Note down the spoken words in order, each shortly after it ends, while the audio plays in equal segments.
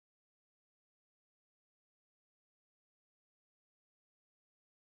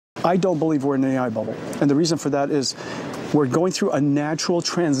I don't believe we're in an AI bubble. And the reason for that is we're going through a natural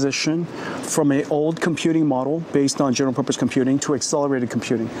transition from an old computing model based on general purpose computing to accelerated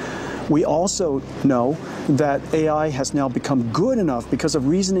computing. We also know that AI has now become good enough because of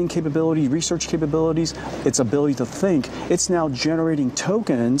reasoning capability, research capabilities, its ability to think. It's now generating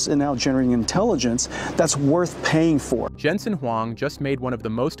tokens and now generating intelligence that's worth paying for. Jensen Huang just made one of the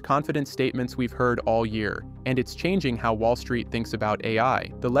most confident statements we've heard all year, and it's changing how Wall Street thinks about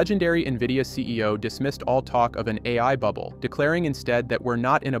AI. The legendary Nvidia CEO dismissed all talk of an AI bubble, declaring instead that we're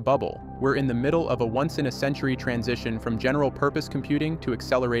not in a bubble. We're in the middle of a once-in-a-century transition from general-purpose computing to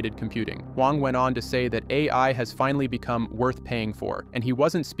accelerated computing. Huang went on to say that AI has finally become worth paying for, and he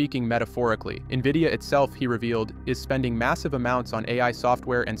wasn't speaking metaphorically. Nvidia itself, he revealed, is spending massive amounts on AI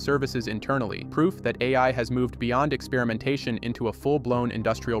software and services internally, proof that AI has moved beyond experimentation into a full-blown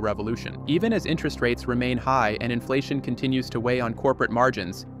industrial revolution. Even as interest rates remain high and inflation continues to weigh on corporate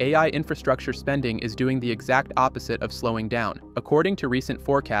margins, AI infrastructure spending is doing the exact opposite of slowing down. According to recent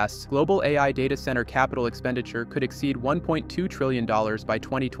forecasts, global AI data center capital expenditure could exceed $1.2 trillion by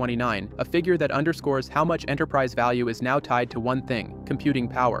 2029, a figure that underscores how much enterprise value is now tied to one thing: computing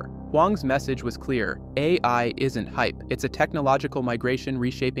power. Huang's message was clear: AI isn't hype. It's a technological migration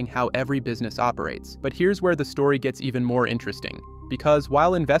reshaping how every business operates. But here's where the story gets even more interesting. Because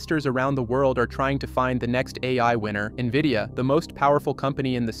while investors around the world are trying to find the next AI winner, Nvidia, the most powerful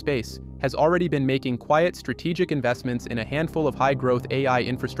company in the space, has already been making quiet strategic investments in a handful of high-growth AI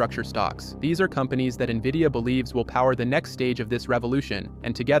infrastructure stocks. These are companies that Nvidia believes will power the next stage of this revolution,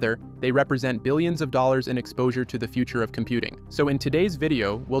 and together, they represent billions of dollars in exposure to the future of computing. So in today's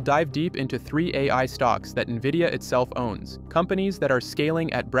video, we'll dive deep into 3 AI stocks that Nvidia itself owns, companies that are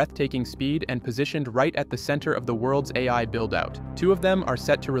scaling at breathtaking speed and positioned right at the center of the world's AI build-out. 2 of them are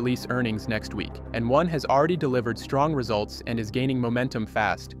set to release earnings next week, and one has already delivered strong results and is gaining momentum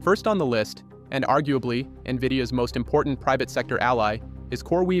fast. First on the list, and arguably Nvidia's most important private sector ally, is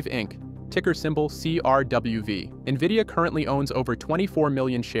CoreWeave Inc., ticker symbol CRWV. Nvidia currently owns over 24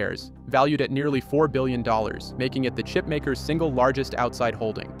 million shares, valued at nearly $4 billion, making it the chipmaker's single largest outside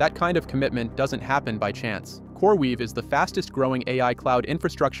holding. That kind of commitment doesn't happen by chance. CoreWeave is the fastest-growing AI cloud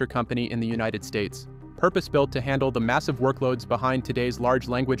infrastructure company in the United States, purpose-built to handle the massive workloads behind today's large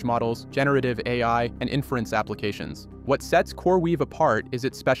language models, generative AI, and inference applications. What sets CoreWeave apart is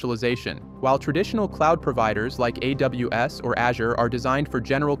its specialization. While traditional cloud providers like AWS or Azure are designed for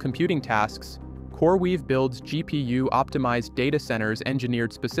general computing tasks, CoreWeave builds GPU-optimized data centers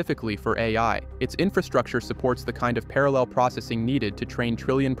engineered specifically for AI. Its infrastructure supports the kind of parallel processing needed to train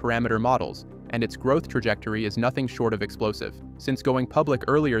trillion-parameter models, and its growth trajectory is nothing short of explosive. Since going public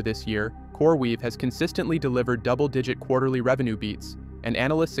earlier this year, CoreWeave has consistently delivered double-digit quarterly revenue beats, and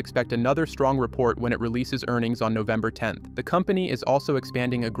analysts expect another strong report when it releases earnings on November 10th. The company is also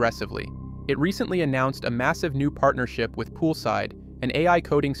expanding aggressively. It recently announced a massive new partnership with Poolside, an AI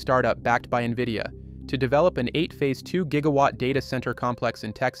coding startup backed by Nvidia, to develop an 8-phase 2-gigawatt data center complex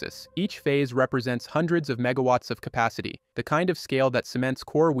in Texas. Each phase represents hundreds of megawatts of capacity, the kind of scale that cements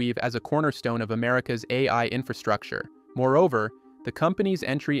CoreWeave as a cornerstone of America's AI infrastructure. Moreover, the company's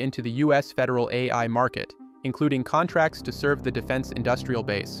entry into the U.S. federal AI market, including contracts to serve the defense industrial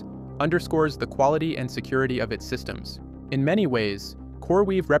base, underscores the quality and security of its systems. In many ways,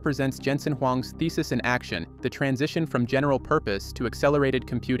 CoreWeave represents Jensen Huang's thesis in action, the transition from general purpose to accelerated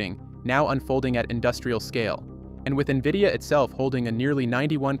computing, now unfolding at industrial scale. And with Nvidia itself holding a nearly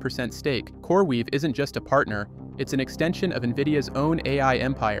 91% stake, CoreWeave isn't just a partner, it's an extension of Nvidia's own AI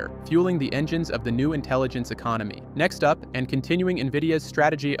empire, fueling the engines of the new intelligence economy. Next up, and continuing Nvidia's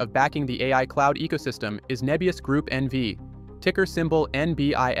strategy of backing the AI cloud ecosystem, is Nebius Group NV, ticker symbol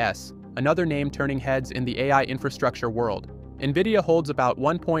NBIS, another name turning heads in the AI infrastructure world. Nvidia holds about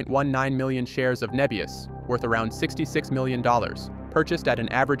 1.19 million shares of Nebius, worth around $66 million, purchased at an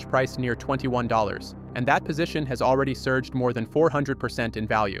average price near $21, and that position has already surged more than 400% in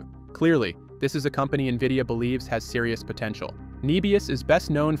value. Clearly, this is a company Nvidia believes has serious potential. Nebius is best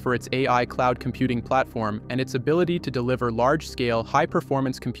known for its AI cloud computing platform and its ability to deliver large-scale,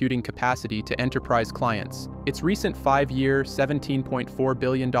 high-performance computing capacity to enterprise clients. Its recent 5-year, $17.4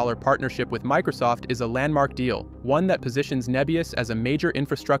 billion partnership with Microsoft is a landmark deal, one that positions Nebius as a major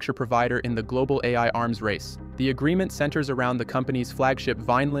infrastructure provider in the global AI arms race. The agreement centers around the company's flagship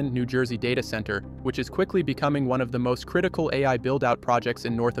Vineland, New Jersey data center, which is quickly becoming one of the most critical AI build-out projects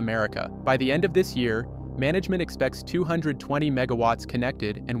in North America. By the end of this year, Management expects 220 megawatts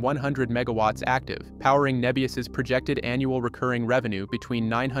connected and 100 megawatts active, powering Nebius's projected annual recurring revenue between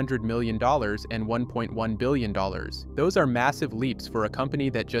 $900 million and $1.1 billion. Those are massive leaps for a company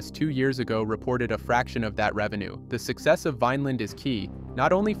that just 2 years ago reported a fraction of that revenue. The success of Vineland is key,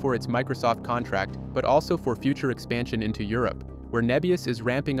 not only for its Microsoft contract, but also for future expansion into Europe, where Nebius is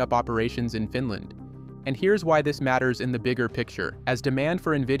ramping up operations in Finland. And here's why this matters in the bigger picture. As demand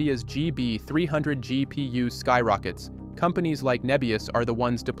for Nvidia's GB300 GPUs skyrockets, companies like Nebius are the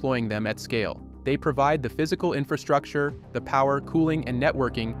ones deploying them at scale. They provide the physical infrastructure, the power, cooling, and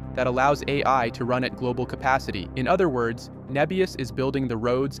networking that allows AI to run at global capacity. In other words, Nebius is building the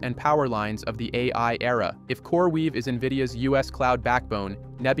roads and power lines of the AI era. If CoreWeave is Nvidia's US cloud backbone,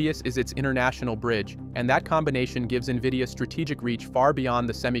 Nebius is its international bridge, and that combination gives Nvidia strategic reach far beyond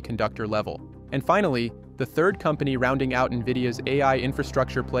the semiconductor level. And finally, the third company rounding out Nvidia's AI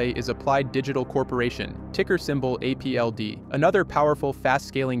infrastructure play is Applied Digital Corporation, ticker symbol APLD, another powerful,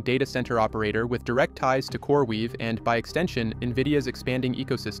 fast-scaling data center operator with direct ties to CoreWeave and, by extension, Nvidia's expanding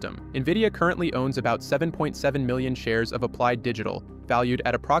ecosystem. Nvidia currently owns about 7.7 million shares of Applied Digital, valued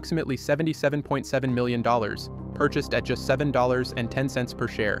at approximately $77.7 million, purchased at just $7.10 per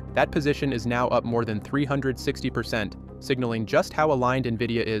share. That position is now up more than 360%, signaling just how aligned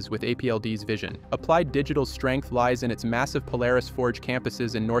Nvidia is with APLD's vision. Applied Digital's strength lies in its massive Polaris Forge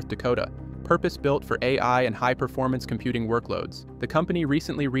campuses in North Dakota, purpose-built for AI and high-performance computing workloads. The company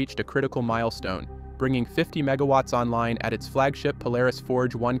recently reached a critical milestone, bringing 50 megawatts online at its flagship Polaris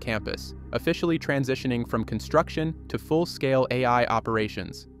Forge 1 campus, officially transitioning from construction to full-scale AI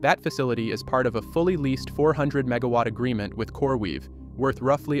operations. That facility is part of a fully leased 400 megawatt agreement with CoreWeave, worth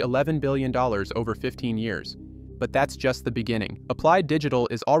roughly $11 billion over 15 years. But that's just the beginning. Applied Digital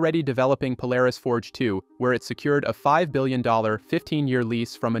is already developing Polaris Forge 2, where it secured a $5 billion 15-year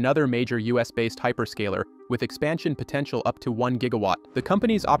lease from another major US-based hyperscaler, with expansion potential up to 1 gigawatt. The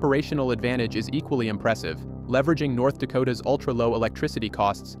company's operational advantage is equally impressive, leveraging North Dakota's ultra-low electricity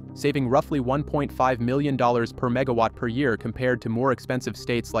costs, saving roughly $1.5 million per megawatt per year compared to more expensive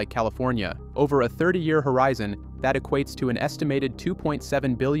states like California. Over a 30-year horizon, that equates to an estimated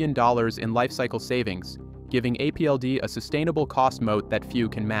 $2.7 billion in lifecycle savings, giving APLD a sustainable cost moat that few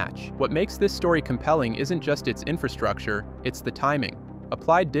can match. What makes this story compelling isn't just its infrastructure, it's the timing.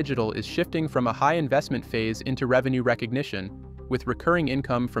 Applied Digital is shifting from a high investment phase into revenue recognition, with recurring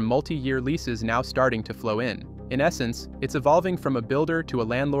income from multi-year leases now starting to flow in. In essence, it's evolving from a builder to a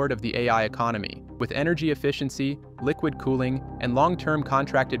landlord of the AI economy. With energy efficiency, liquid cooling, and long-term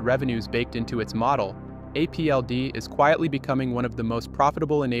contracted revenues baked into its model, APLD is quietly becoming one of the most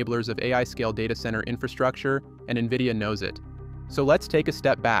profitable enablers of AI-scale data center infrastructure, and Nvidia knows it. So let's take a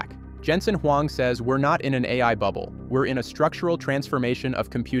step back. Jensen Huang says we're not in an AI bubble, we're in a structural transformation of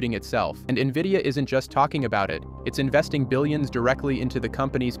computing itself. And Nvidia isn't just talking about it, it's investing billions directly into the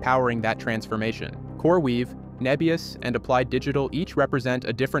companies powering that transformation. CoreWeave, Nebius, and Applied Digital each represent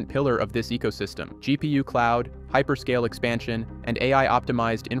a different pillar of this ecosystem: GPU cloud, hyperscale expansion, and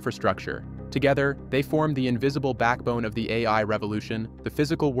AI-optimized infrastructure. Together, they form the invisible backbone of the AI revolution, the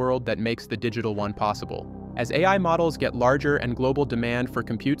physical world that makes the digital one possible. As AI models get larger and global demand for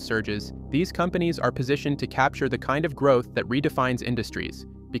compute surges, these companies are positioned to capture the kind of growth that redefines industries.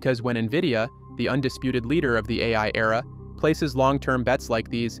 Because when Nvidia, the undisputed leader of the AI era, places long-term bets like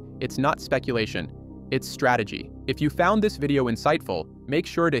these, it's not speculation, it's strategy. If you found this video insightful, make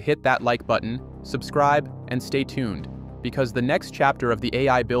sure to hit that like button, subscribe, and stay tuned, because the next chapter of the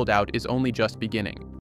AI build-out is only just beginning.